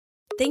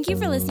Thank you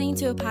for listening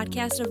to a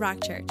podcast of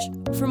Rock Church.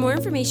 For more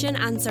information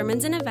on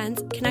sermons and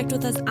events, connect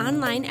with us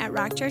online at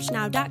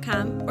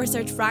rockchurchnow.com or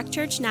search Rock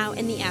Church Now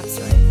in the App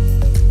Store.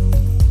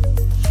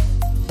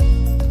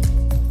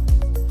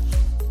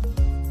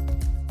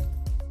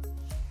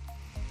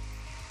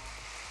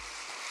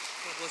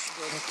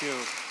 Thank you.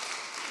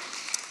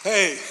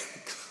 Hey,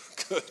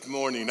 good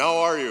morning. How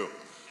are you?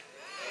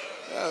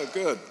 Yeah,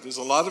 good. There's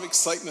a lot of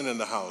excitement in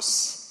the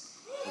house,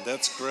 and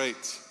that's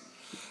great.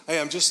 Hey,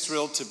 I'm just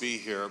thrilled to be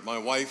here. My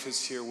wife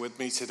is here with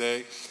me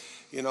today.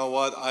 You know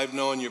what? I've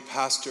known your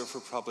pastor for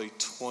probably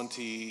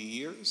 20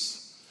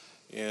 years,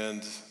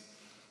 and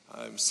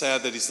I'm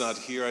sad that he's not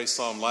here. I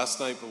saw him last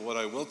night, but what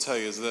I will tell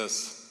you is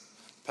this.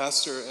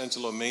 Pastor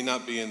Angelo may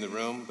not be in the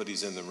room, but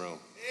he's in the room.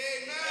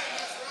 Amen.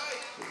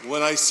 That's right.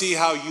 When I see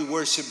how you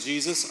worship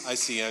Jesus, I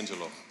see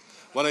Angelo.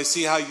 When I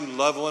see how you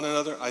love one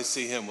another, I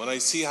see him. When I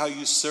see how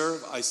you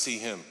serve, I see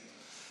him.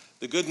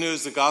 The good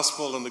news, the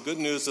gospel, and the good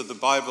news of the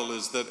Bible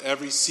is that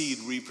every seed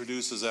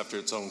reproduces after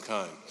its own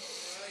kind.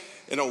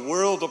 In a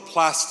world of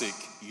plastic,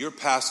 your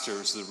pastor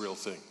is the real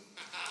thing.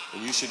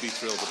 And you should be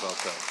thrilled about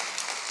that.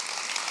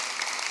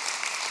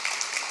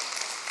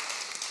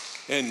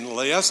 And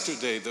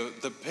yesterday,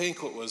 the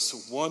banquet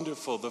was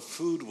wonderful. The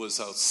food was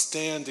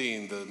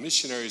outstanding. The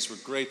missionaries were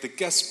great. The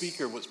guest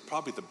speaker was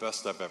probably the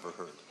best I've ever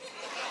heard.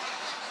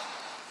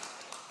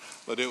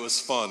 But it was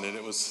fun, and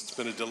it's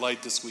been a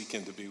delight this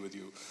weekend to be with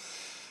you.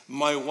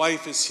 My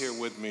wife is here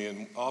with me,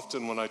 and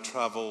often when I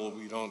travel,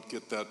 we don't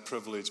get that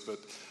privilege, but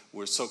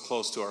we're so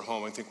close to our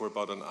home. I think we're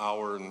about an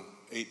hour and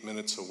 8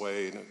 minutes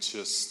away, and it's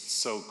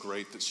just so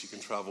great that she can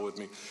travel with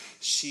me.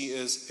 She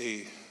is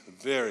a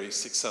very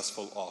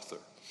successful author.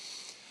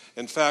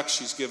 In fact,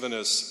 she's given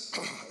us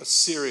a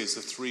series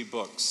of 3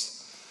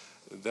 books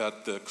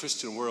that the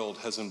Christian world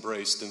has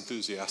embraced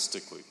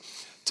enthusiastically.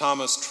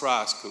 Thomas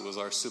Trask, who was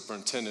our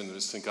superintendent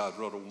of St. God,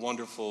 wrote a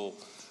wonderful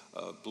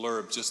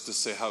blurb just to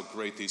say how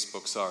great these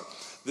books are.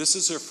 This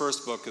is her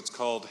first book. It's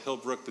called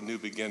Hillbrook, The New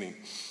Beginning.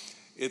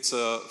 It's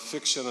a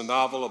fiction, a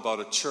novel about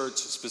a church,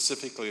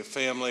 specifically a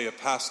family, a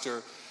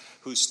pastor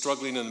who's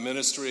struggling in the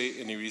ministry,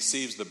 and he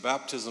receives the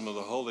baptism of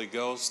the Holy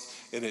Ghost,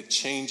 and it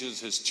changes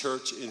his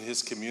church and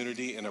his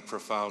community in a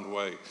profound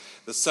way.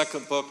 The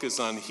second book is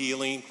on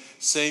healing,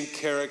 same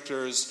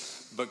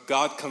characters, but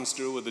God comes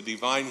through with a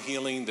divine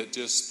healing that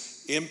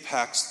just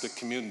impacts the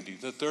community.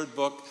 The third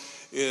book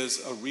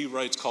is a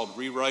rewrite. It's called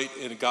Rewrite,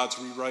 and God's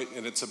Rewrite,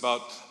 and it's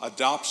about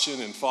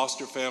adoption and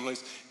foster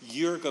families.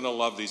 You're going to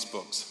love these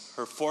books.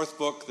 Her fourth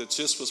book that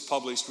just was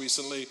published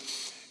recently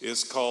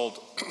is called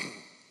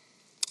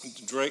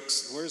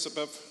Drake's, where is it,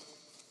 Bev?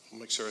 I'll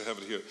make sure I have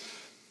it here.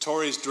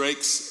 Tori's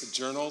Drake's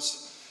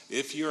Journals.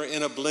 If you're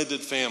in a blended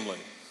family,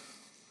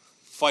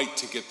 fight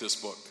to get this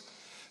book.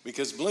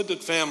 Because blended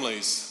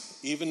families,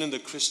 even in the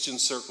Christian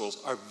circles,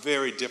 are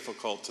very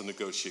difficult to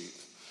negotiate.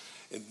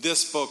 And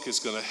this book is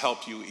going to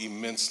help you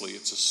immensely.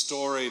 It's a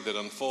story that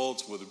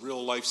unfolds with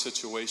real life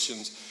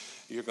situations.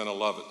 You're going to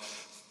love it.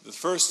 The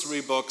first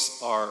 3 books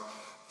are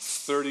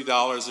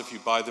 $30 if you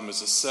buy them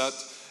as a set.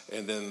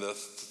 And then the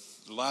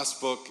last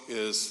book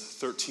is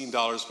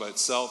 $13 by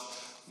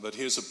itself. But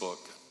here's a book.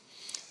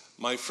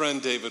 My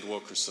friend David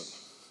Wilkerson.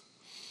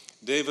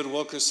 David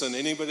Wilkerson,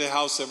 anybody in the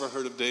house ever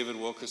heard of David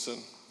Wilkerson?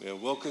 Yeah,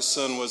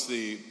 Wilkerson was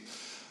the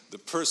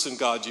person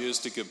God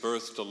used to give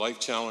birth to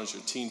Life Challenge or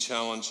Teen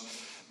Challenge.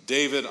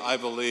 David, I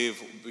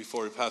believe,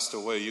 before he passed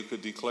away, you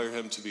could declare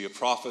him to be a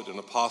prophet, an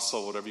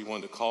apostle, whatever you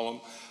wanted to call him.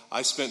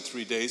 I spent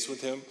 3 days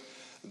with him.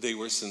 They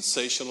were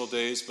sensational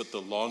days, but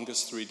the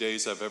longest 3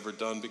 days I've ever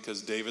done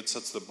because David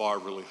sets the bar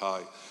really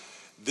high.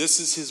 This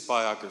is his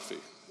biography.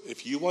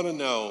 If you want to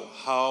know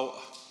how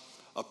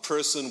a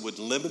person with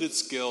limited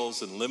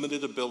skills and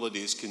limited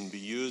abilities can be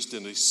used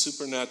in a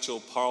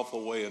supernatural,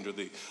 powerful way under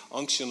the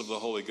unction of the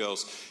Holy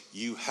Ghost,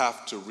 you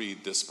have to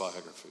read this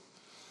biography.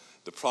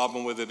 The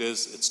problem with it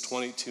is it's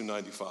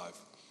 $22.95.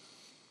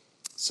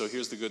 So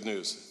here's the good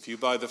news. If you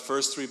buy the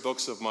first 3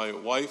 books of my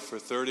wife for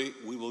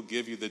 $30, we will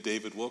give you the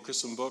David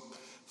Wilkerson book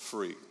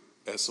free,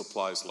 as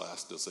supplies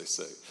last, as they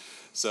say.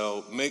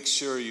 So make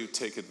sure you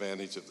take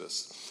advantage of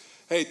this.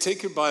 Hey,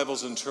 take your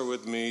Bibles and turn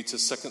with me to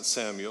 2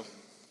 Samuel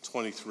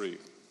 23.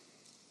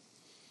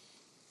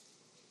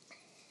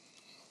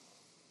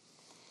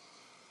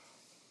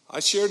 I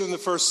shared in the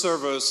first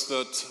service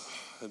that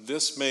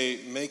this may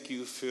make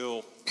you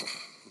feel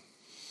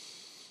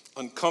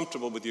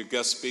uncomfortable with your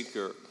guest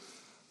speaker,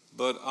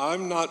 but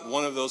I'm not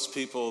one of those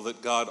people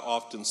that God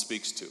often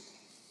speaks to.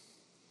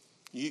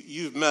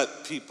 You've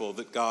met people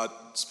that God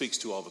speaks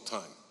to all the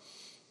time.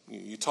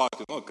 You talk to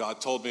them, oh, God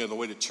told me on the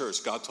way to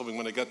church. God told me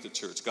when I got to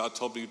church. God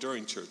told me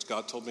during church.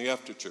 God told me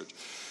after church.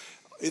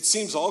 It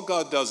seems all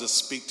God does is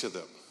speak to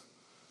them.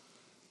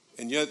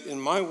 And yet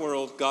in my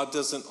world, God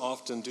doesn't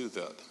often do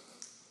that.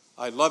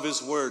 I love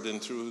his word, and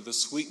through the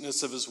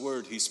sweetness of his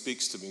word, he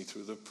speaks to me.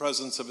 Through the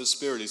presence of his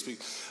spirit, he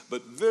speaks.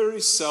 But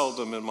very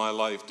seldom in my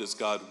life does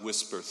God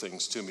whisper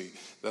things to me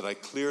that I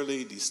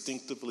clearly,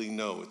 distinctively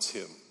know it's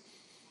him.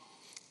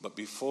 But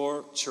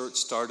before church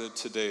started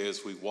today,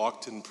 as we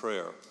walked in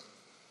prayer,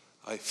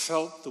 I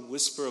felt the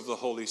whisper of the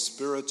Holy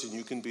Spirit, and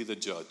you can be the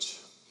judge.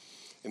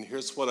 And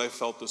here's what I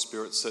felt the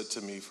Spirit said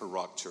to me for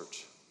Rock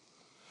Church.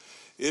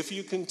 If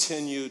you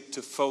continue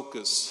to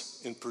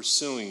focus in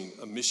pursuing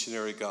a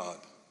missionary God,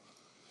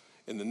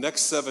 in the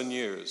next 7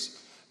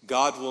 years,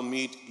 God will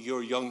meet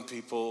your young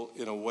people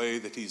in a way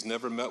that he's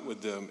never met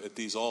with them at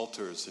these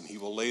altars, and he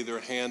will lay their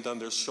hand on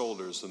their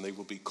shoulders, and they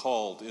will be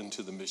called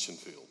into the mission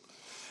field.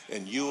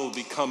 And you will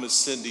become a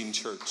sending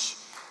church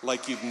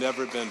like you've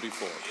never been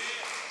before.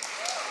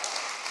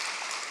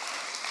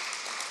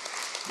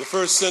 The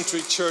first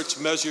century church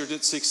measured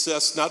its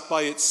success not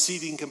by its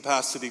seating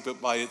capacity,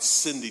 but by its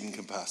sending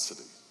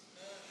capacity.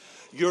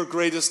 Your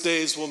greatest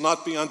days will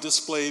not be on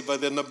display by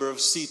the number of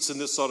seats in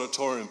this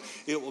auditorium.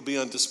 It will be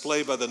on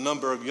display by the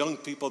number of young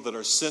people that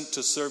are sent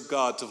to serve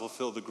God to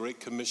fulfill the Great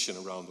Commission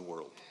around the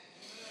world.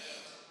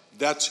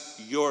 That's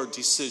your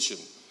decision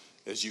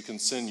as you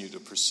continue to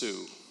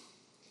pursue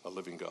a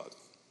living God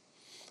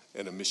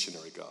and a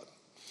missionary God.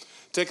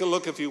 Take a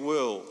look, if you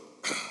will,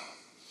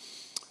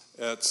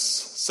 at 2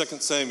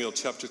 Samuel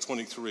chapter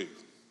 23,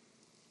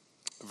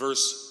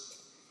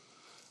 verse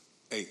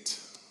 8.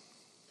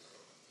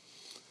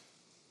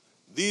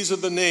 These are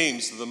the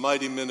names of the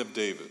mighty men of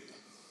David.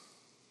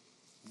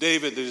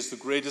 David is the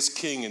greatest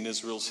king in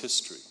Israel's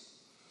history.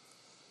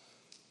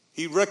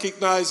 He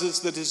recognizes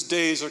that his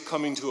days are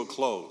coming to a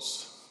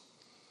close.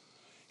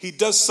 He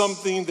does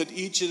something that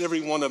each and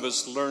every one of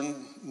us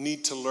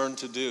need to learn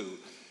to do.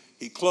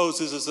 He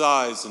closes his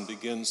eyes and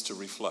begins to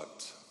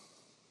reflect.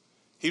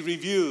 He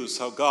reviews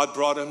how God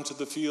brought him to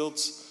the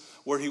fields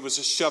where he was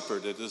a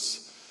shepherd at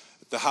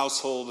the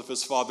household of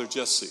his father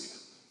Jesse,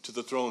 to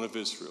the throne of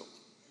Israel.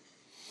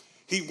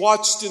 He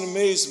watched in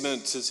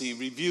amazement as he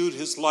reviewed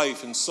his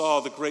life and saw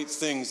the great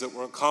things that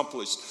were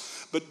accomplished.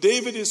 But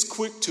David is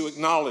quick to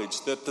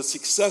acknowledge that the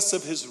success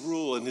of his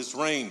rule and his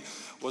reign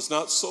was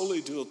not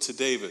solely due to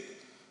David,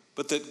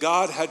 but that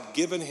God had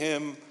given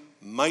him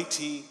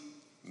mighty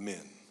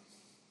men.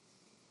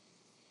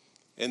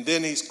 And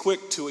then he's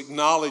quick to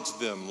acknowledge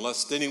them,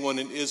 lest anyone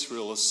in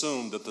Israel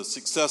assume that the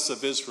success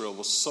of Israel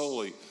was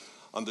solely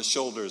on the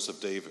shoulders of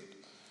David.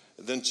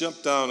 And then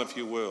jump down, if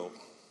you will,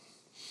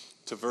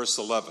 to verse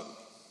 11.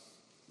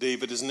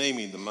 David is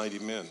naming the mighty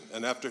men,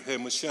 and after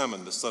him was Shammah,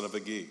 the son of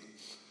Agee.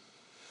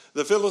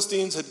 The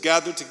Philistines had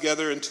gathered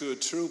together into a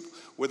troop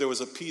where there was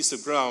a piece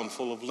of ground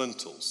full of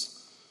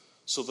lentils.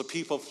 So the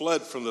people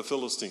fled from the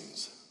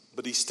Philistines,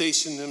 but he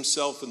stationed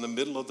himself in the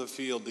middle of the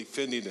field,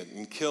 defending it,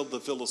 and killed the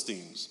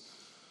Philistines.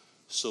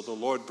 So the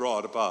Lord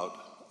brought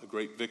about a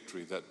great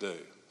victory that day.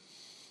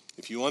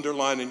 If you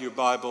underline in your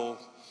Bible,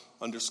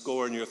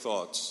 underscore in your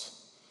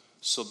thoughts,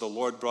 so the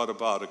Lord brought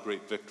about a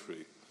great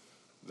victory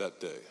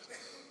that day.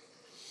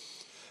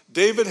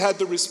 David had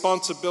the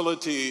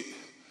responsibility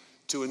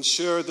to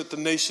ensure that the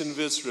nation of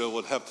Israel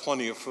would have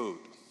plenty of food.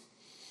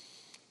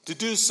 To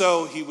do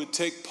so, he would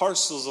take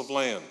parcels of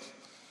land,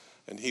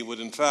 and he would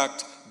in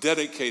fact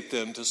dedicate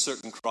them to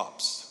certain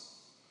crops.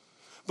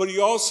 But he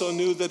also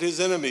knew that his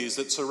enemies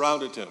that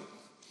surrounded him,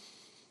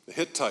 the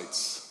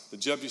Hittites, the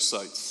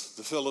Jebusites,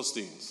 the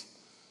Philistines,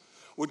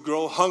 would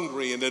grow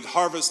hungry, and at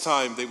harvest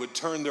time they would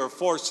turn their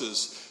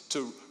forces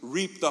to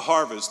reap the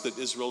harvest that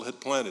Israel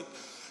had planted.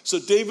 So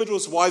David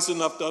was wise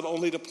enough not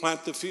only to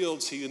plant the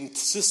fields, he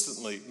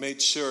insistently made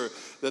sure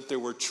that there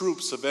were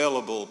troops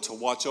available to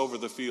watch over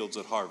the fields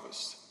at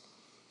harvest.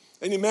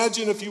 And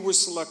imagine if you were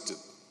selected.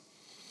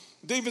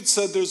 David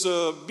said, there's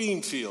a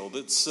Beanfield,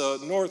 it's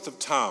north of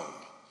town.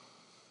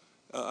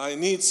 I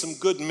need some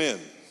good men.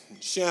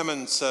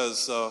 Shammah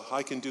says,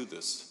 I can do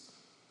this.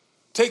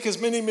 Take as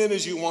many men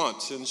as you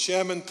want. And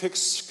Shammah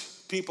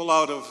picks people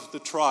out of the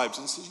tribes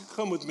and says, you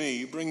come with me,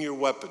 you bring your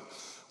weapon.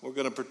 We're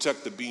going to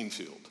protect the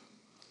Beanfield.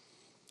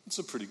 It's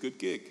a pretty good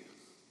gig.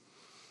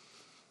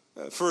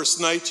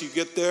 First night you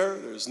get there,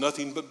 there's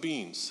nothing but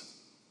beans.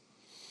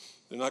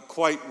 They're not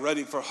quite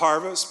ready for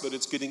harvest, but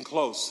it's getting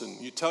close. And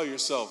you tell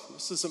yourself,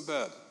 this isn't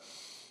bad.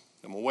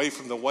 I'm away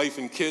from the wife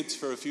and kids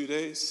for a few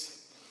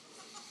days.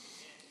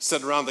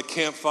 Sit around the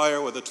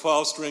campfire with a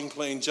 12-string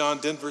playing John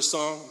Denver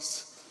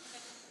songs.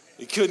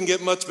 You couldn't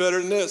get much better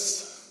than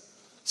this.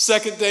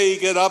 Second day you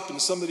get up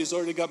and somebody's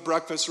already got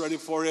breakfast ready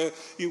for you.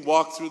 You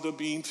walk through the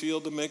bean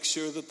field to make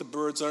sure that the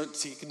birds aren't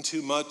taking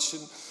too much.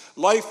 And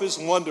life is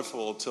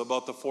wonderful until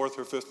about the fourth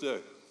or fifth day.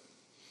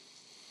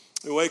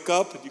 You wake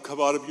up and you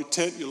come out of your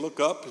tent, you look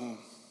up and,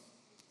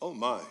 oh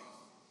my.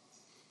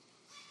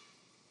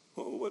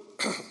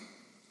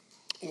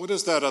 What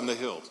is that on the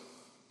hill?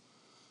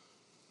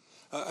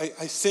 I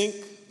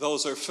think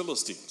those are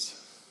Philistines.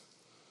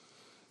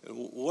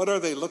 What are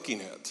they looking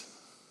at?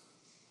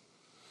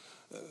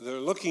 They're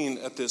looking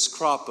at this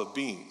crop of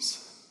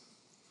beans.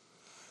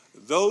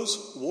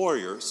 Those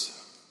warriors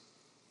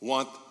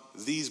want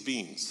these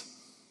beans.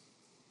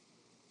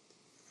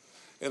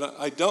 And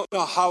I don't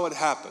know how it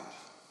happened,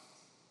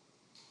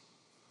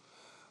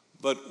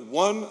 but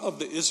one of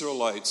the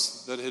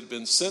Israelites that had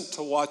been sent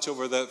to watch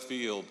over that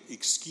field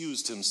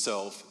excused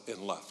himself and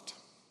left.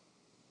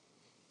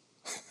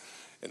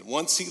 And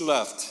once he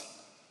left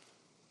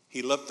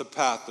the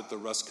path that the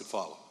rest could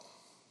follow.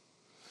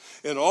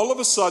 And all of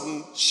a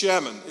sudden,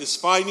 Shammon is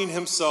finding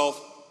himself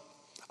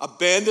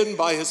abandoned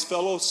by his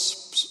fellow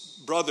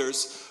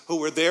brothers who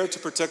were there to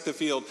protect the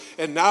field.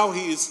 And now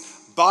he's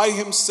by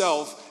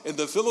himself, and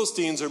the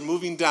Philistines are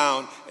moving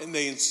down, and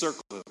they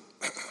encircle him.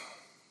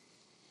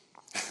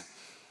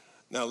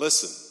 Now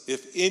listen,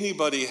 if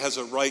anybody has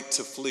a right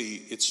to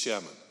flee, it's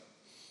Shammon.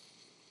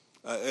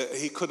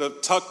 He could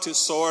have tucked his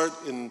sword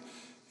in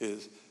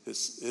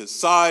his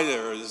side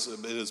or in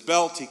his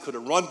belt. He could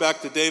have run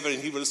back to David,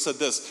 and he would have said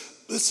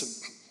this: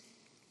 listen,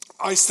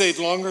 I stayed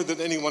longer than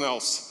anyone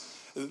else.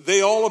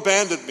 They all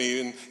abandoned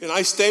me, and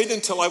I stayed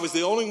until I was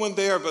the only one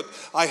there, but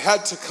I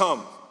had to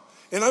come.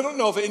 And I don't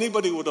know if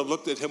anybody would have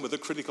looked at him with a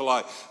critical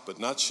eye, but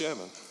not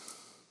Shammon.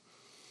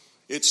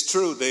 It's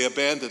true, they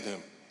abandoned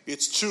him.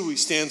 It's true he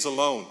stands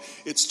alone.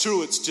 It's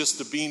true it's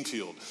just a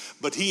Beanfield.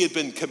 But he had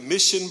been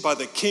commissioned by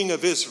the king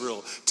of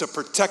Israel to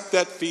protect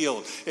that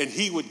field, and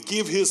he would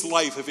give his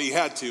life if he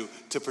had to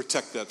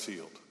protect that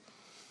field.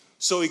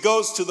 So he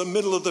goes to the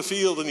middle of the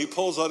field and he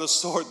pulls out a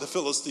sword. The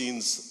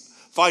Philistines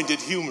find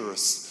it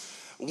humorous.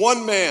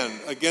 One man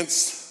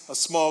against a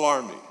small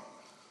army.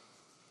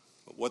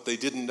 But what they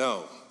didn't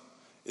know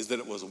is that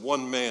it was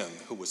one man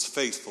who was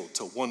faithful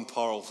to one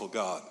powerful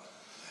God,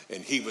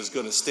 and he was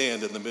going to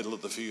stand in the middle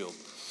of the field.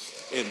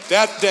 In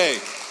that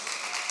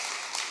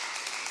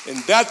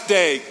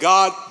day,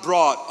 God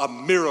brought a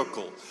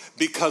miracle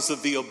because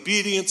of the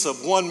obedience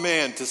of one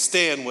man to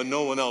stand when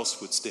no one else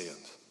would stand.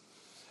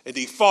 And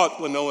he fought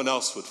when no one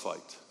else would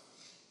fight.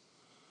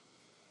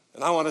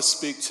 And I want to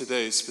speak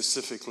today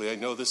specifically, I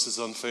know this is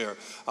unfair,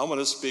 I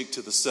want to speak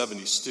to the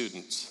 70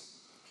 students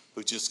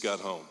who just got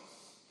home.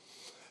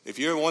 If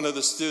you're one of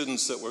the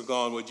students that were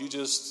gone, would you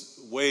just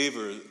wave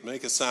or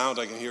make a sound?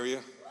 I can hear you.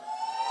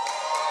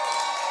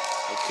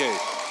 Okay.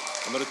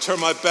 I'm going to turn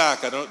my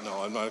back. I'm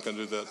not going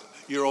to do that.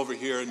 You're over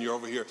here and you're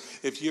over here.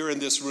 If you're in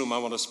this room, I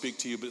want to speak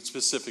to you, but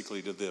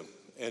specifically to them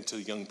and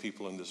to young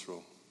people in this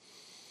room,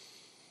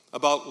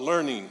 about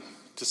learning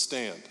to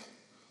stand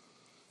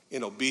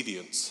in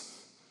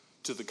obedience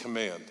to the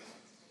command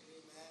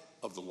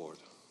of the Lord.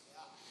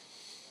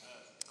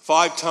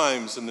 5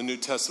 times in the New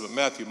Testament,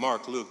 Matthew,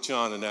 Mark, Luke,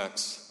 John, and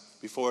Acts,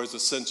 before his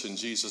ascension,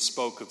 Jesus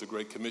spoke of the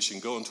Great Commission: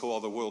 go into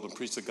all the world and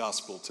preach the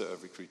gospel to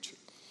every creature.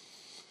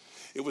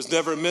 It was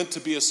never meant to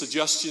be a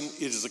suggestion,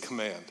 it is a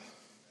command.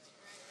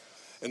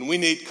 And we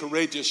need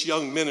courageous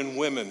young men and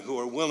women who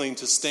are willing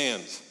to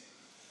stand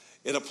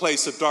in a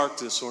place of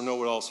darkness where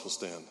nowhere else will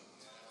stand.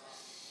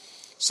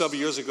 Several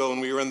years ago when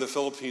we were in the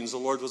Philippines, the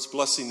Lord was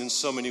blessing in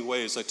so many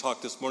ways. I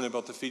talked this morning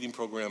about the feeding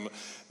program.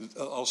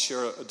 I'll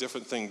share a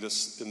different thing in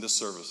this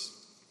service.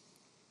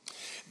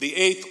 The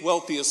 8th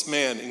wealthiest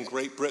man in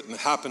Great Britain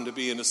happened to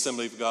be an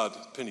Assembly of God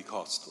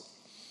Pentecostal.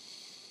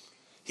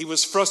 He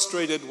was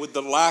frustrated with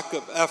the lack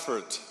of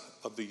effort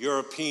of the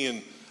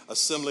European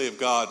Assembly of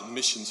God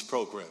missions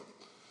program.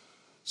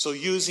 So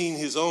using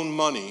his own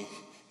money,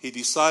 he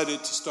decided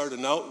to start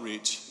an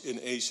outreach in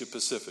Asia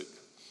Pacific.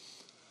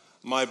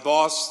 My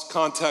boss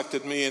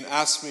contacted me and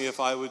asked me if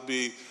I would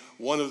be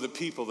one of the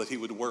people that he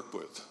would work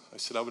with. I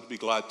said I would be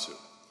glad to.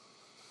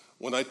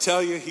 When I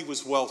tell you he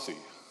was wealthy,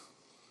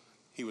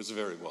 he was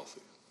very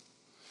wealthy.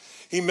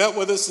 He met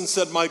with us and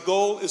said, my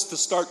goal is to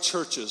start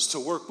churches, to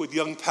work with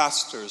young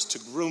pastors, to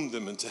groom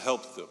them and to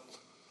help them.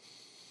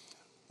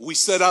 We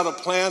set out a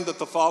plan that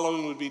the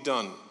following would be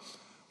done.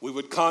 We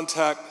would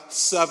contact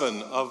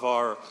 7 of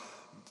our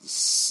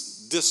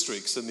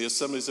districts in the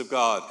Assemblies of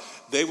God.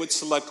 They would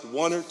select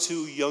 1 or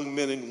 2 young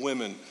men and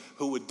women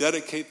who would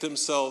dedicate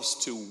themselves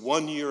to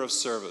 1 year of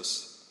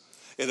service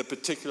in a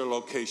particular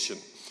location.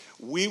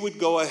 We would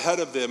go ahead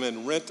of them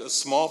and rent a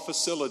small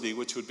facility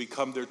which would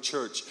become their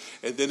church.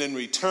 And then in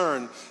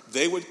return,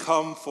 they would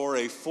come for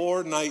a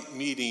 4-night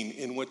meeting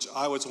in which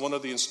I was one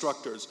of the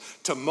instructors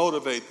to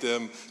motivate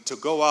them to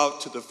go out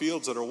to the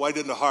fields that are white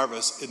in the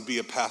harvest and be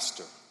a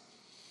pastor.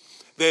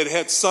 They had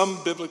had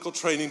some biblical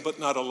training, but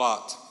not a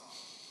lot.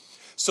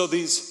 So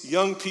these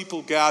young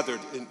people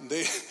gathered. And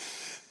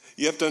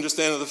you have to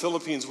understand, in the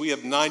Philippines, we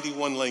have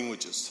 91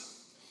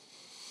 languages.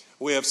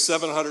 We have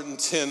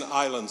 710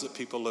 islands that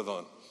people live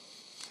on.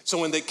 So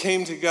when they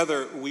came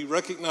together, we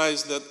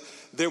recognized that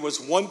there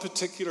was one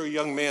particular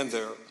young man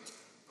there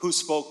who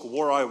spoke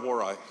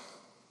Waray.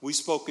 We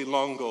spoke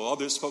Ilonggo,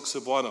 others spoke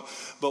Cebuano.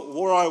 But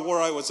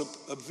Waray was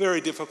a very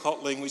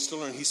difficult language to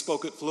learn. He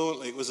spoke it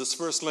fluently. It was his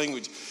first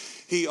language.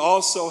 He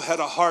also had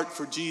a heart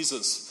for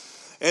Jesus.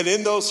 And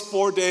in those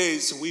 4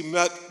 days,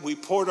 we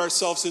poured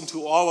ourselves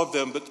into all of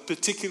them, but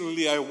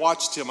particularly I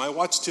watched him. I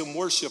watched him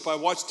worship. I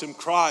watched him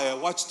cry. I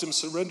watched him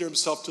surrender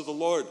himself to the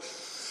Lord.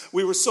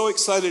 We were so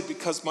excited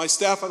because my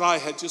staff and I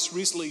had just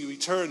recently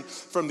returned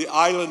from the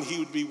island he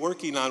would be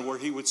working on where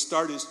he would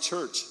start his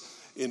church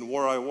in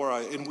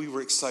Waray, and we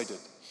were excited.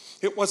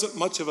 It wasn't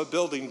much of a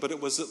building, but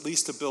it was at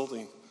least a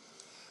building.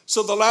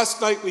 So the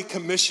last night we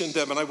commissioned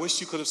them, and I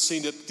wish you could have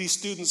seen it. These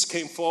students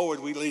came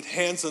forward. We laid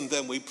hands on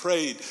them. We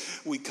prayed.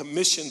 We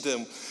commissioned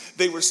them.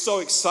 They were so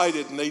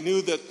excited, and they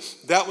knew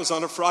that was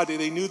on a Friday.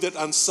 They knew that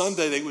on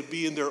Sunday they would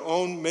be in their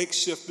own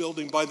makeshift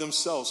building by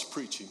themselves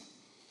preaching.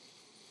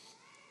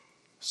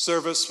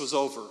 Service was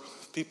over.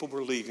 People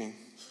were leaving.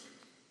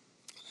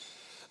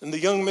 And the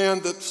young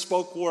man that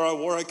spoke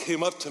where I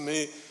came up to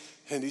me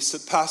and he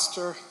said,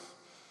 Pastor,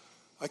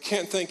 I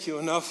can't thank you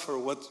enough for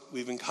what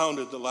we've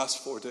encountered the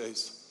last 4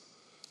 days.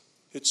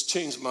 It's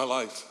changed my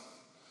life.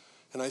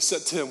 And I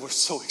said to him, we're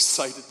so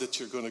excited that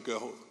you're going to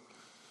go.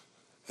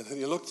 And then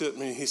he looked at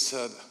me and he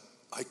said,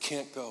 I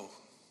can't go.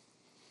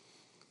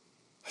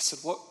 I said,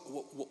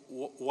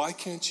 why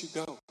can't you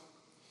go?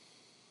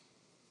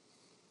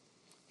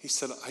 He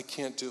said, I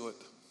can't do it.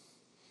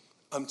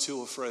 I'm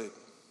too afraid.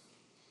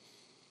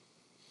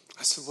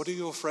 I said, what are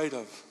you afraid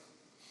of?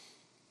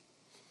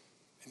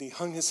 And he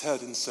hung his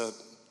head and said,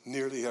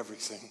 nearly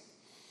everything.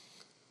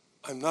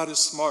 I'm not as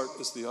smart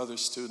as the other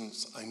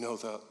students. I know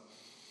that.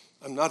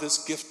 I'm not as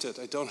gifted.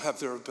 I don't have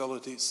their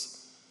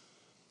abilities.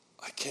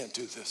 I can't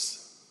do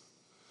this.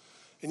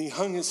 And he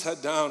hung his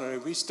head down, and I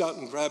reached out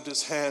and grabbed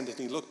his hand, and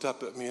he looked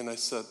up at me, and I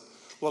said,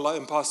 Wala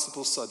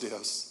impossible sa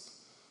Dios.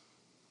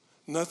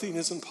 Nothing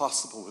is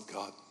impossible with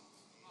God.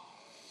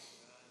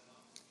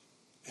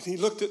 And he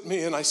looked at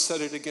me, and I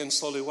said it again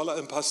slowly, Wala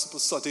impossible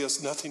sa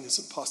Dios. Nothing is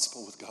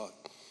impossible with God.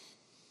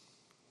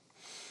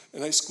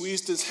 And I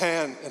squeezed his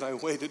hand, and I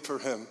waited for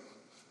him.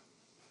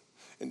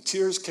 And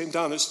tears came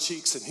down his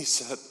cheeks, and he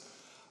said,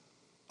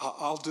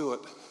 I'll do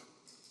it.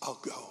 I'll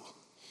go.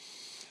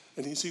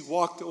 And as he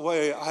walked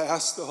away, I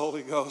asked the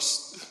Holy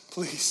Ghost,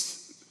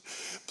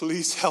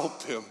 please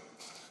help him.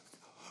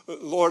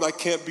 Lord, I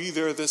can't be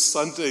there this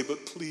Sunday,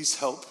 but please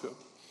help him.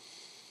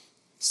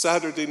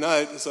 Saturday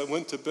night, as I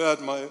went to bed,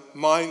 my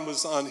mind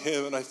was on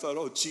him, and I thought,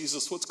 oh,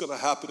 Jesus, what's going to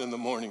happen in the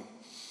morning?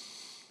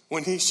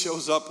 When he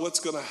shows up, what's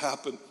going to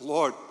happen?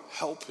 Lord,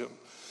 help him.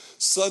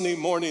 Sunday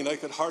morning, I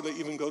could hardly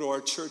even go to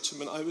our church. I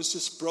mean, I was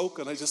just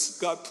broken. I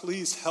just, God,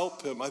 please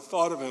help him. I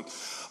thought of him.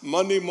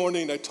 Monday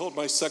morning, I told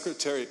my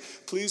secretary,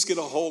 please get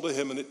a hold of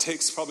him. And it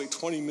takes probably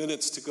 20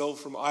 minutes to go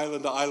from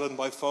island to island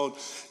by phone.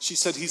 She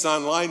said, he's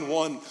on line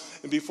 1.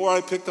 And before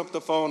I picked up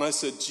the phone, I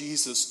said,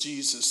 Jesus,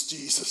 Jesus,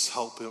 Jesus,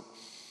 help him.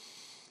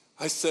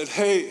 I said,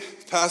 hey,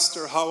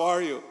 Pastor, how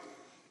are you?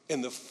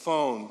 In the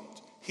phone,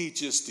 he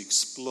just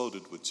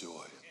exploded with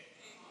joy.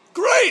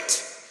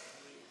 Great!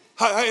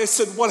 I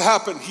said, what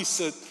happened? He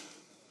said,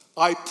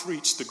 I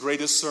preached the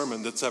greatest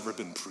sermon that's ever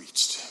been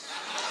preached.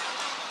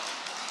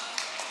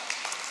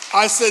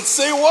 I said,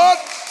 say what?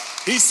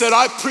 He said,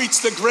 I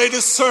preached the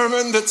greatest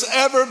sermon that's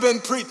ever been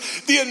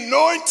preached. The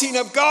anointing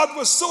of God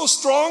was so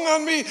strong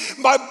on me,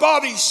 my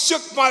body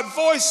shook, my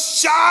voice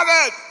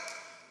shouted.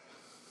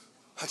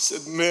 I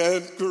said,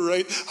 man,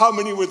 great. How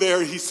many were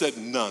there? He said,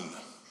 none.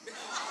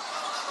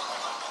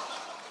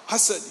 I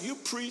said, you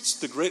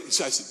preached the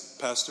greatest. I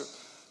said, Pastor,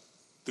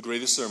 the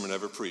greatest sermon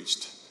ever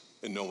preached,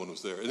 and no one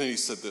was there. And then he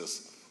said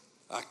this,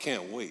 I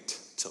can't wait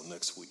till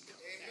next week.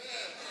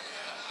 Amen.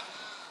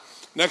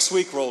 Next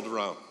week rolled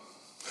around.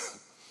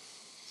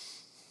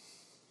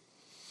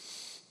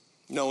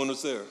 No one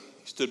was there.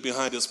 He stood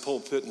behind his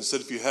pulpit and said,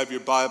 if you have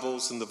your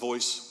Bibles, and the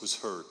voice was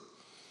heard.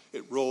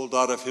 It rolled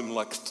out of him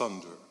like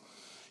thunder.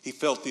 He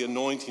felt the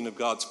anointing of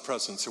God's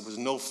presence. There was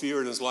no fear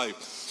in his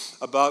life.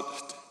 About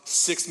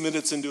 6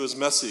 minutes into his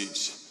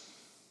message,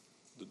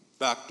 the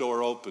back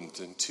door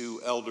opened and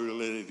 2 elderly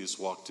ladies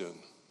walked in.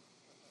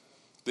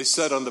 They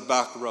sat on the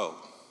back row.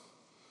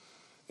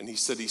 And he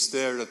said he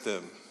stared at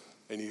them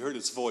and he heard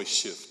his voice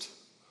shift.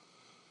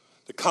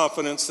 The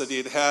confidence that he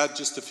had had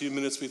just a few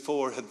minutes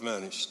before had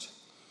vanished.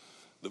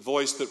 The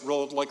voice that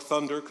rolled like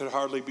thunder could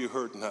hardly be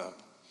heard now.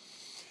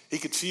 He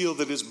could feel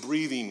that his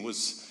breathing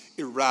was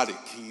erratic.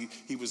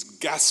 He was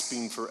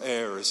gasping for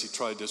air as he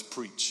tried to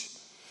preach.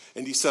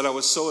 And he said, I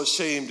was so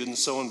ashamed and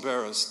so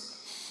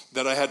embarrassed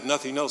that I had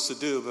nothing else to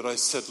do, but I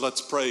said,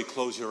 let's pray,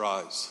 close your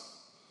eyes.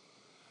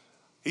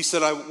 He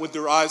said, with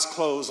their eyes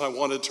closed, I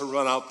wanted to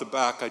run out the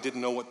back. I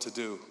didn't know what to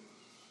do.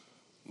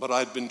 But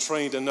I'd been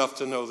trained enough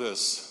to know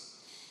this.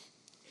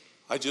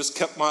 I just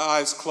kept my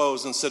eyes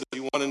closed and said, if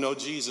you want to know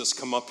Jesus,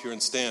 come up here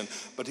and stand.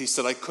 But he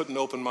said, I couldn't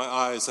open my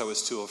eyes. I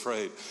was too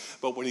afraid.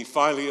 But when he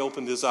finally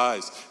opened his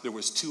eyes, there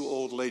was 2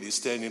 old ladies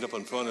standing up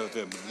in front of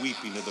him,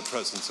 weeping in the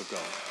presence of God.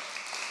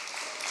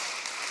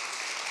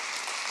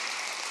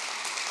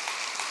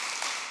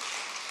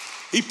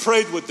 He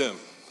prayed with them.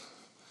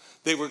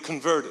 They were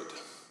converted.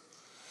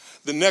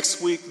 The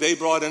next week, they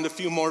brought in a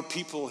few more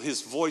people.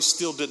 His voice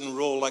still didn't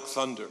roll like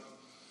thunder.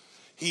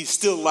 He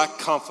still lacked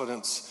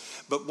confidence.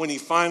 But when he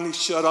finally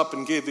shut up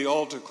and gave the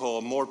altar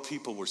call, more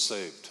people were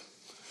saved.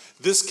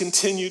 This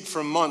continued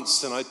for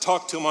months, and I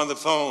talked to him on the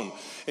phone,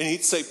 and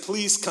he'd say,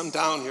 please come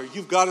down here.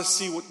 You've got to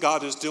see what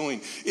God is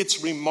doing.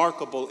 It's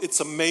remarkable. It's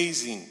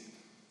amazing.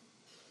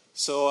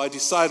 So I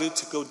decided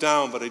to go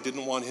down, but I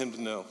didn't want him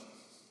to know.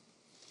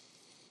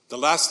 The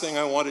last thing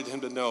I wanted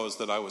him to know is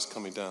that I was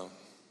coming down.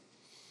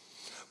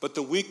 But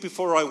the week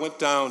before I went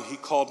down, he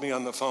called me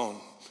on the phone.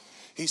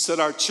 He said,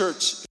 our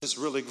church is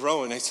really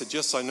growing. I said,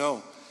 yes, I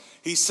know.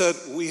 He said,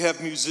 we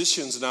have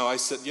musicians now. I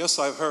said, yes,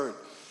 I've heard.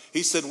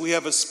 He said, we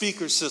have a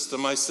speaker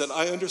system. I said,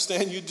 I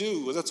understand you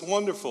do. Well, that's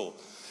wonderful.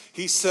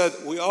 He said,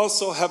 we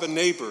also have a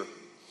neighbor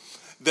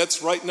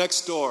that's right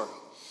next door.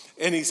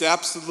 and he's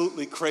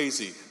absolutely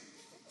crazy.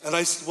 And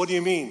I said, what do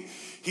you mean?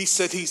 He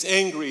said he's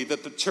angry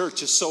that the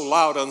church is so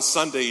loud on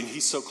Sunday and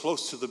he's so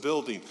close to the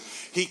building.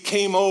 He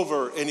came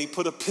over and he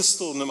put a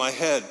pistol into my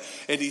head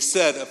and he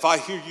said, if I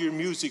hear your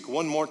music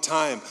one more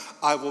time,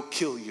 I will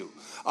kill you.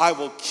 I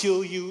will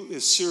kill you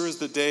as sure as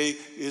the day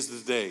is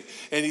the day.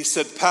 And he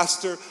said,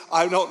 Pastor,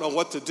 I don't know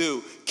what to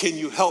do. Can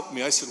you help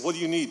me? I said, what do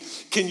you need?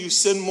 Can you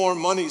send more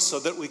money so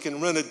that we can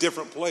rent a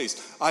different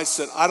place? I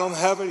said, I don't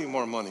have any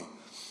more money.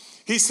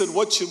 He said,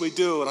 what should we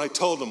do? And I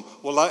told him,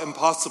 well, la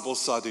impossible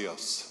sa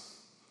Dios.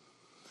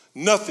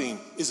 Nothing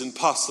is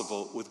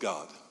impossible with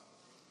God.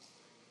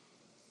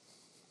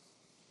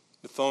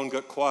 The phone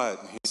got quiet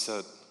and he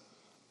said,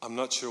 I'm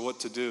not sure what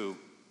to do,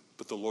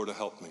 but the Lord will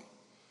help me.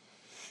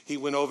 He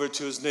went over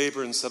to his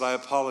neighbor and said, I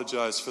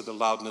apologize for the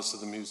loudness of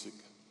the music.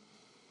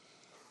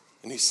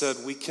 And he said,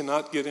 we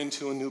cannot get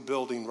into a new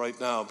building right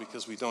now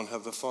because we don't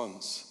have the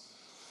funds.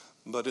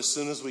 But as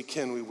soon as we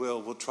can, we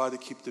will. We'll try to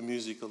keep the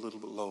music a little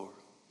bit lower.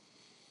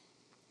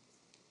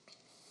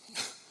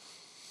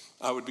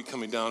 I would be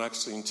coming down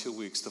actually in 2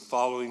 weeks. The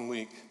following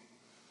week,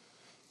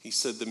 he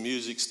said the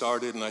music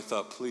started, and I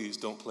thought, please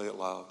don't play it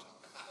loud.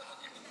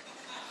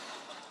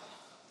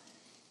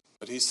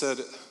 But he said,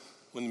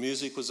 when the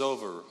music was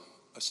over,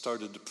 I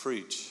started to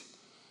preach,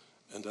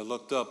 and I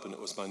looked up, and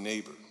it was my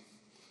neighbor.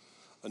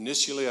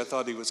 Initially, I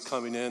thought he was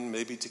coming in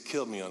maybe to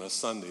kill me on a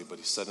Sunday, but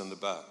he sat in the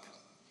back.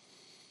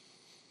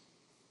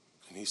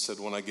 And he said,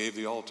 when I gave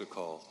the altar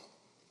call,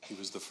 he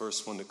was the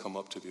first one to come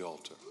up to the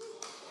altar.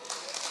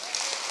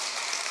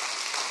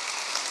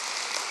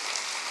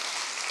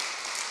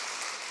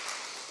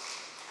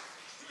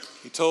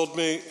 He told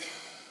me,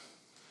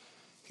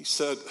 he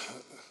said,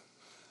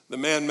 the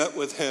man met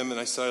with him, and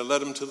I said, I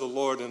led him to the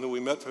Lord, and then we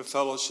met for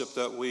fellowship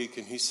that week,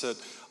 and he said,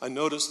 I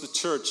noticed the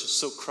church is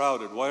so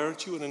crowded. Why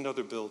aren't you in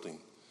another building?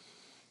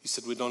 He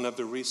said, we don't have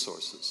the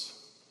resources.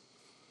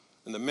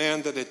 And the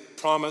man that had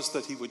promised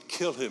that he would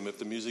kill him if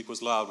the music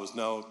was loud was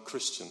now a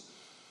Christian.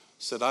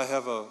 Said, I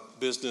have a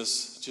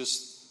business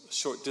just a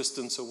short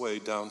distance away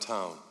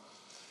downtown.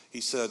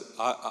 He said,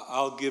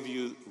 I'll give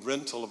you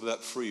rental of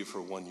that free for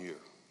 1 year.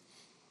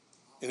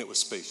 And it was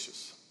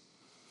spacious.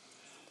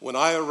 When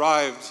I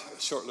arrived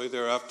shortly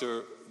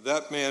thereafter,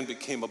 that man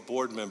became a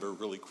board member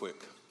really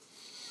quick.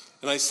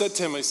 And I said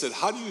to him, I said,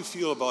 how do you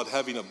feel about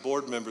having a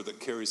board member that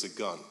carries a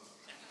gun?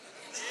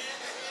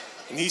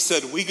 And he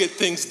said, we get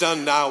things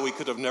done now we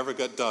could have never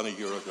got done a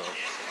year ago.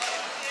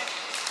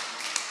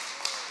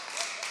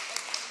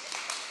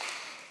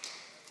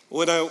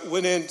 When I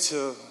went in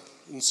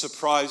and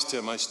surprised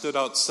him, I stood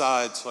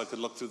outside so I could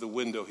look through the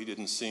window. He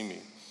didn't see me.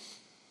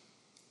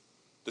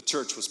 The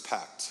church was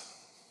packed.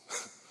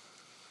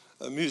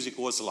 The music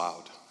was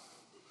loud.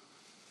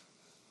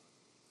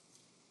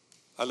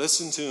 I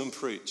listened to him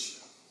preach.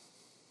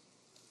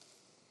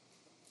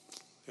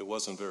 It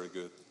wasn't very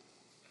good.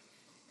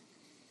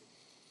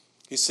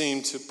 He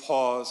seemed to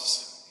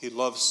pause. He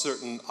loved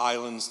certain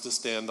islands to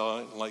stand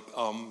on, like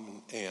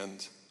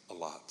and a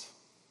lot.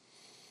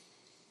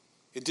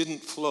 It didn't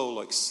flow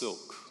like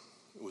silk.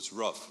 It was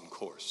rough and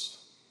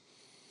coarse.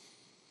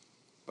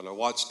 But I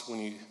watched when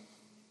he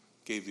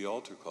gave the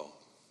altar call.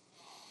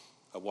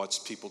 I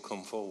watched people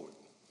come forward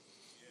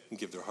and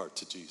give their heart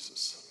to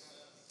Jesus.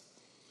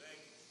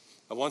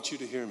 I want you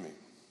to hear me.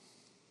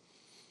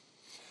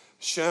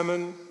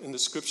 Shammon, in the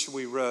scripture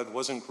we read,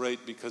 wasn't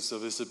great because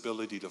of his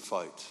ability to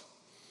fight.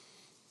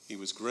 He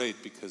was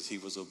great because he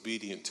was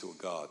obedient to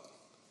a God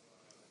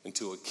and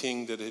to a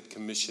king that had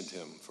commissioned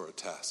him for a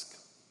task.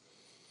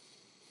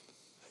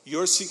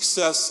 Your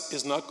success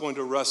is not going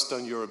to rest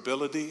on your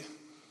ability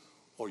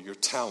or your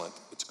talent.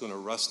 It's going to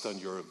rest on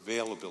your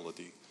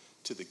availability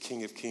to the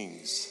King of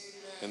Kings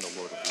and the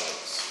Lord of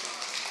Lords.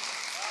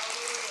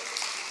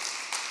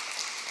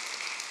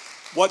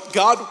 What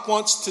God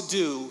wants to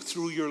do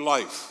through your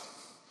life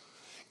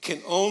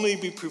can only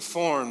be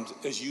performed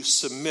as you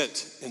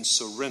submit and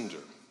surrender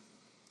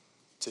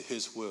to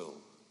his will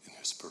and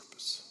his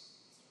purpose.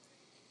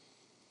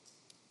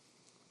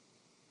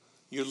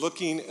 You're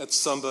looking at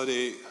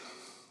somebody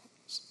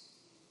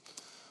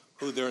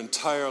who their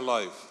entire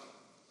life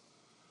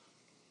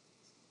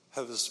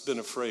has been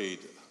afraid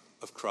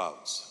of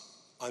crowds.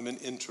 I'm an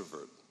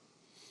introvert.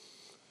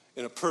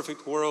 In a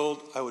perfect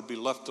world, I would be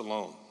left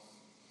alone.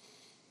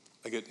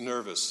 I get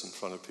nervous in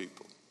front of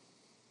people.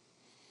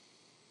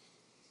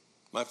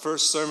 My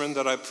first sermon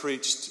that I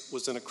preached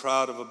was in a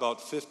crowd of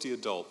about 50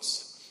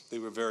 adults. They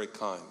were very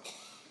kind.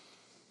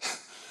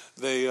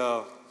 They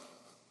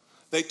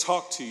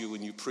talk to you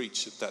when you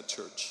preach at that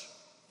church.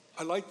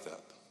 I like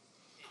that.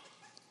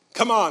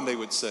 Come on, they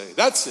would say.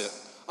 That's it.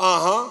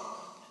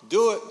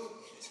 Do it.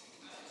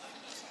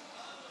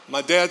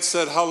 My dad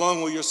said, how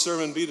long will your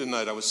sermon be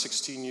tonight? I was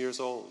 16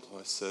 years old.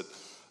 I said,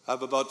 I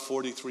have about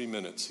 43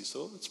 minutes. He said,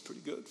 oh, that's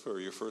pretty good for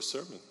your first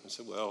sermon. I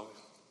said, well, I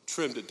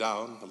trimmed it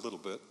down a little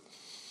bit.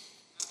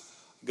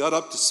 Got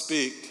up to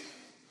speak.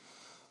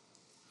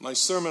 My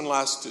sermon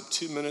lasted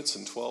 2 minutes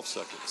and 12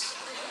 seconds.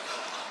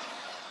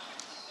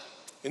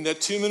 In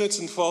that 2 minutes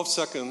and 12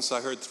 seconds,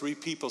 I heard 3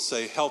 people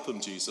say, help him,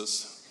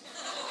 Jesus.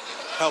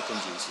 Help him,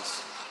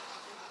 Jesus.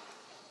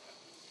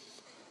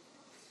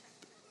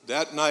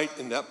 That night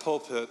in that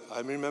pulpit, I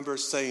remember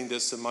saying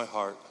this in my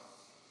heart.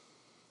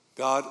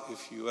 God,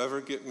 if you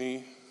ever get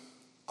me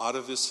out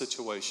of this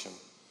situation,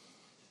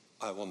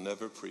 I will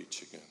never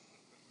preach again.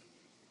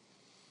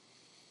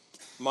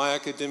 My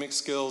academic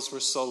skills were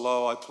so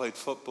low. I played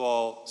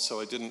football, so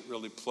I didn't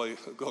really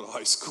go to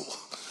high school.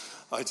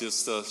 I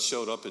just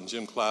showed up in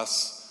gym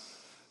class,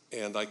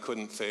 and I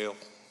couldn't fail.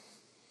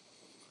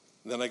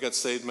 Then I got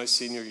saved my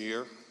senior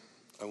year.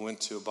 I went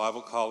to a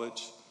Bible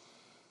college.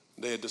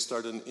 They had to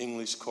start an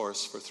English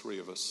course for 3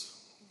 of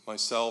us,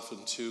 myself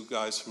and 2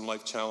 guys from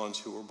Life Challenge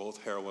who were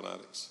both heroin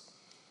addicts.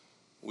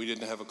 We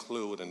didn't have a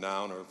clue what a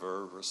noun or a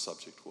verb or a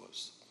subject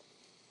was.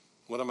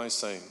 What am I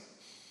saying?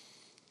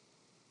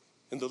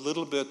 In the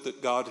little bit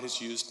that God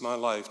has used my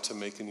life to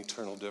make an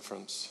eternal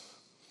difference,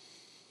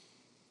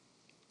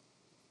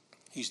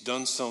 he's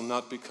done so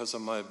not because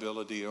of my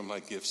ability or my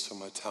gifts or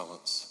my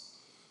talents.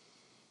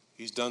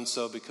 He's done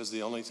so because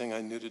the only thing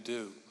I knew to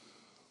do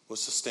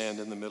was to stand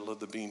in the middle of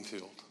the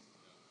Beanfield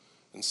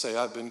and say,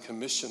 I've been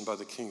commissioned by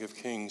the King of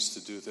Kings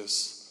to do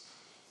this.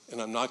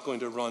 And I'm not going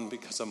to run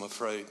because I'm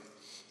afraid.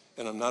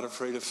 And I'm not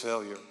afraid of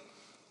failure.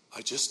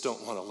 I just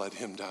don't want to let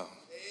him down.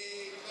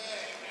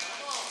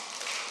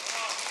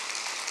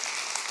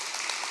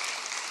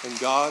 And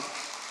God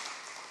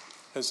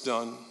has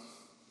done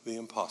the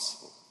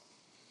impossible.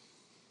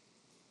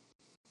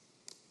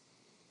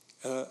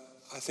 And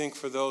I think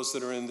for those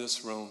that are in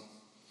this room,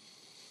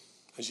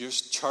 as you're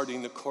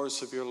charting the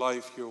course of your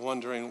life, you're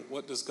wondering,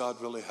 what does God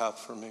really have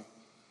for me?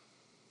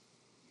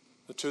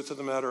 The truth of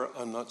the matter,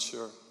 I'm not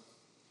sure.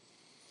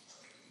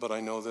 But I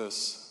know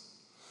this.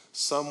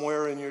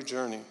 Somewhere in your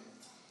journey,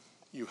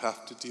 you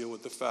have to deal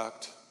with the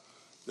fact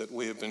that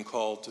we have been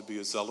called to be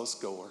a zealous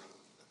goer,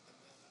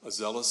 a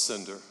zealous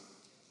sender,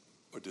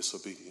 or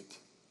disobedient.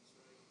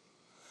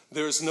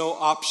 There is no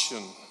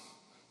option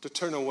to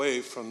turn away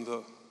from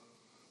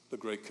the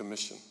Great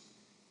Commission.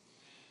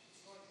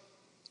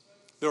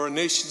 There are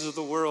nations of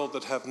the world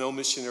that have no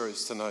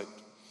missionaries tonight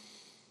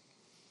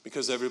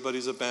because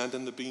everybody's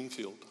abandoned the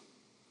Beanfield.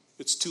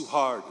 It's too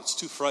hard, it's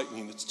too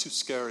frightening, it's too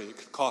scary, it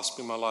could cost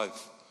me my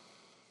life.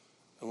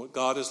 And what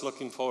God is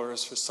looking for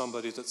is for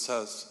somebody that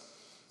says,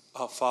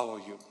 I'll follow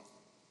you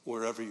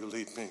wherever you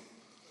lead me,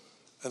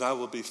 and I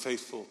will be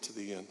faithful to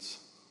the ends.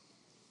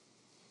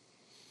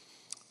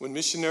 When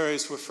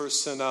missionaries were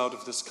first sent out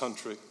of this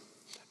country,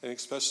 and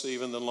especially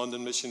even the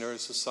London Missionary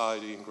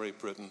Society in Great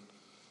Britain,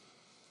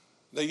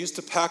 they used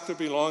to pack their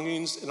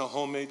belongings in a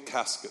homemade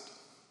casket.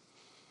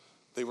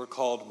 They were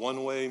called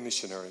one-way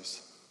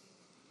missionaries.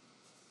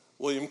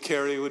 William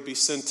Carey would be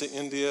sent to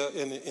India.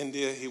 In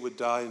India, he would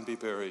die and be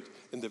buried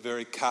in the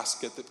very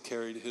casket that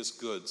carried his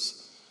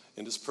goods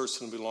and his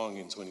personal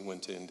belongings when he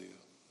went to India.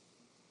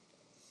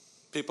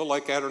 People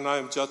like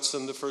Adoniram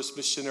Judson, the first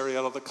missionary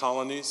out of the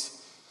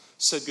colonies,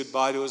 said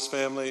goodbye to his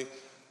family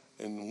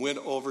and went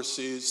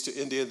overseas to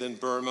India, then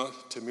Burma,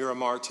 to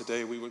Myanmar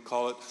today we would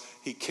call it.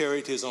 He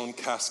carried his own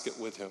casket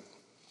with him.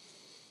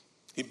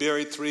 He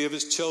buried 3 of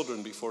his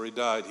children before he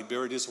died. He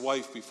buried his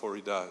wife before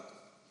he died.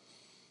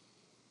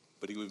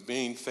 But he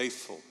remained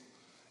faithful.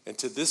 And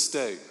to this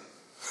day,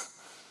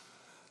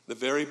 the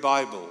very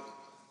Bible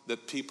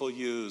that people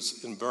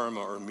use in Burma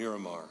or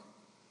Myanmar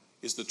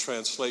is the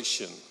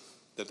translation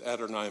that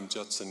Adoniram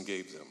Judson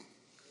gave them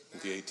in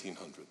the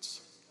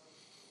 1800s.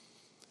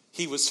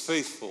 He was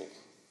faithful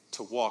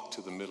to walk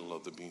to the middle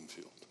of the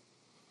Beanfield.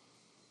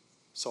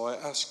 So I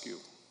ask you,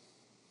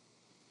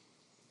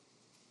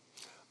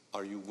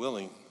 are you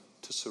willing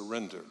to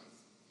surrender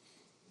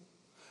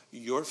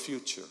your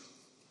future,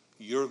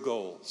 your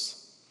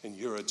goals, and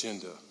your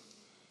agenda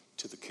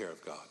to the care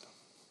of God?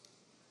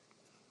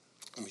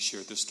 Let me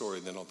share this story,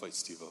 and then I'll invite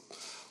Steve up.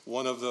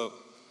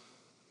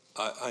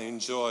 I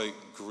enjoy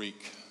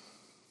Greek.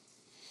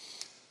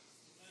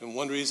 And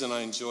one reason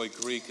I enjoy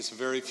Greek is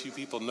very few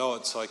people know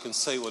it, so I can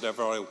say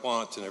whatever I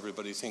want, and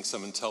everybody thinks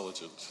I'm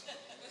intelligent.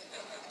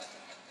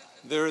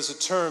 There is a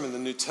term in the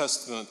New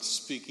Testament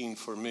speaking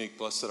for meek,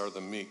 blessed are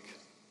the meek.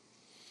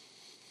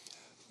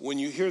 When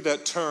you hear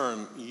that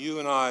term, you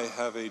and I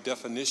have a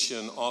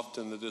definition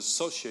often that is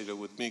associated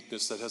with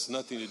meekness that has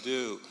nothing to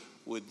do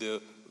with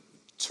the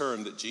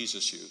term that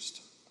Jesus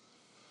used.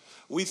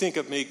 We think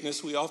of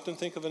meekness, we often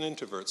think of an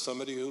introvert,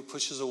 somebody who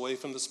pushes away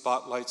from the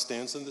spotlight,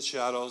 stands in the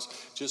shadows,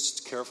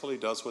 just carefully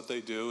does what they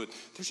do. And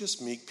they're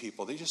just meek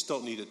people. They just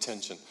don't need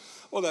attention.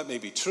 Well, that may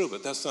be true,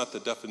 but that's not the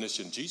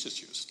definition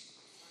Jesus used.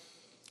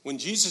 When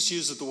Jesus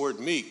uses the word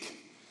meek,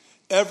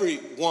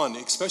 everyone,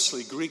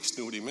 especially Greeks,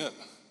 knew what he meant.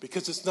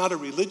 Because it's not a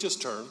religious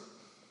term,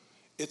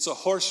 it's a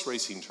horse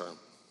racing term.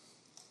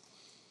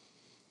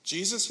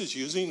 Jesus is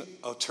using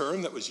a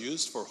term that was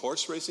used for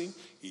horse racing?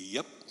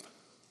 Yep.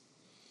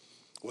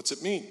 What's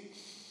it mean?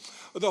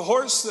 The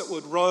horse that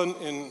would run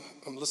in,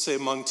 let's say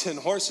among 10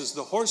 horses,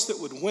 the horse that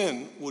would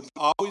win would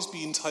always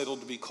be entitled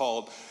to be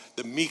called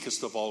the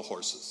meekest of all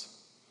horses.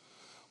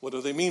 What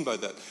do they mean by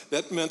that?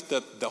 That meant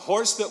that the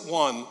horse that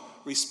won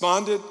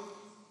responded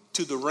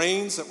to the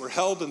reins that were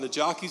held in the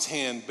jockey's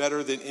hand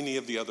better than any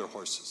of the other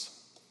horses.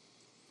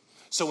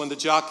 So when the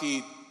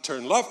jockey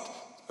turned left,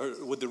 or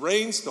with the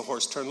reins, the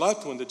horse turned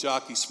left. When the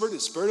jockey spurted,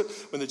 it spurted.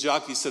 When the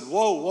jockey said,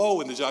 whoa, whoa,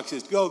 when the jockey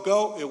said, go,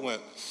 go, it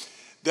went.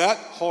 That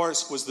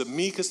horse was the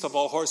meekest of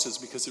all horses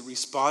because it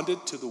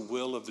responded to the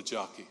will of the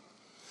jockey.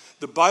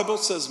 The Bible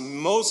says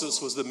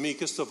Moses was the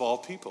meekest of all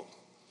people.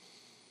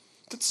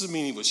 That doesn't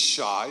mean he was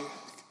shy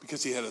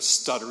because he had a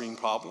stuttering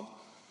problem.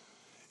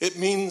 It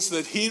means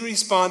that he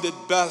responded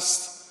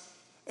best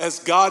as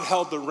God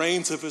held the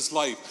reins of his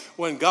life.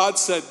 When God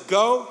said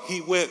go,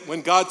 he went.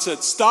 When God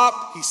said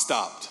stop, he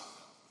stopped.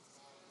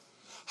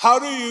 How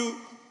do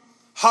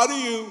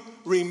you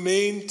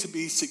remain to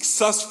be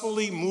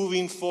successfully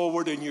moving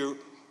forward in your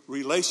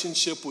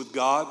relationship with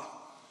God?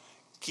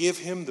 Give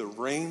him the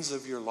reins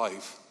of your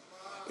life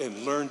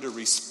and learn to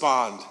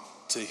respond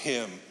to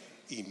him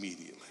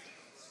immediately.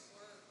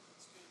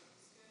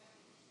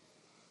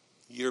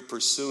 You're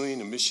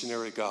pursuing a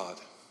missionary God.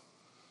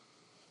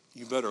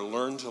 You better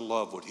learn to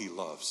love what he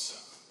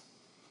loves.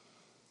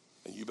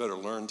 And you better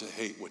learn to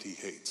hate what he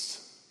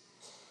hates.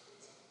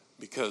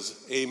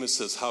 Because Amos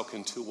says, how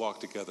can two walk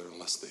together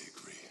unless they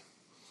agree?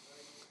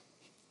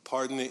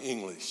 Pardon the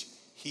English.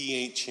 He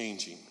ain't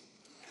changing.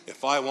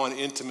 If I want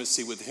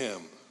intimacy with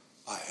him,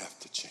 I have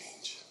to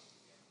change.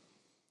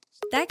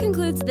 That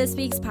concludes this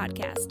week's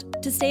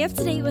podcast. To stay up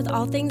to date with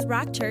all things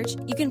Rock Church,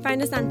 you can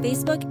find us on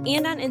Facebook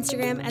and on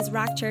Instagram as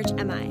Rock Church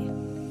MI.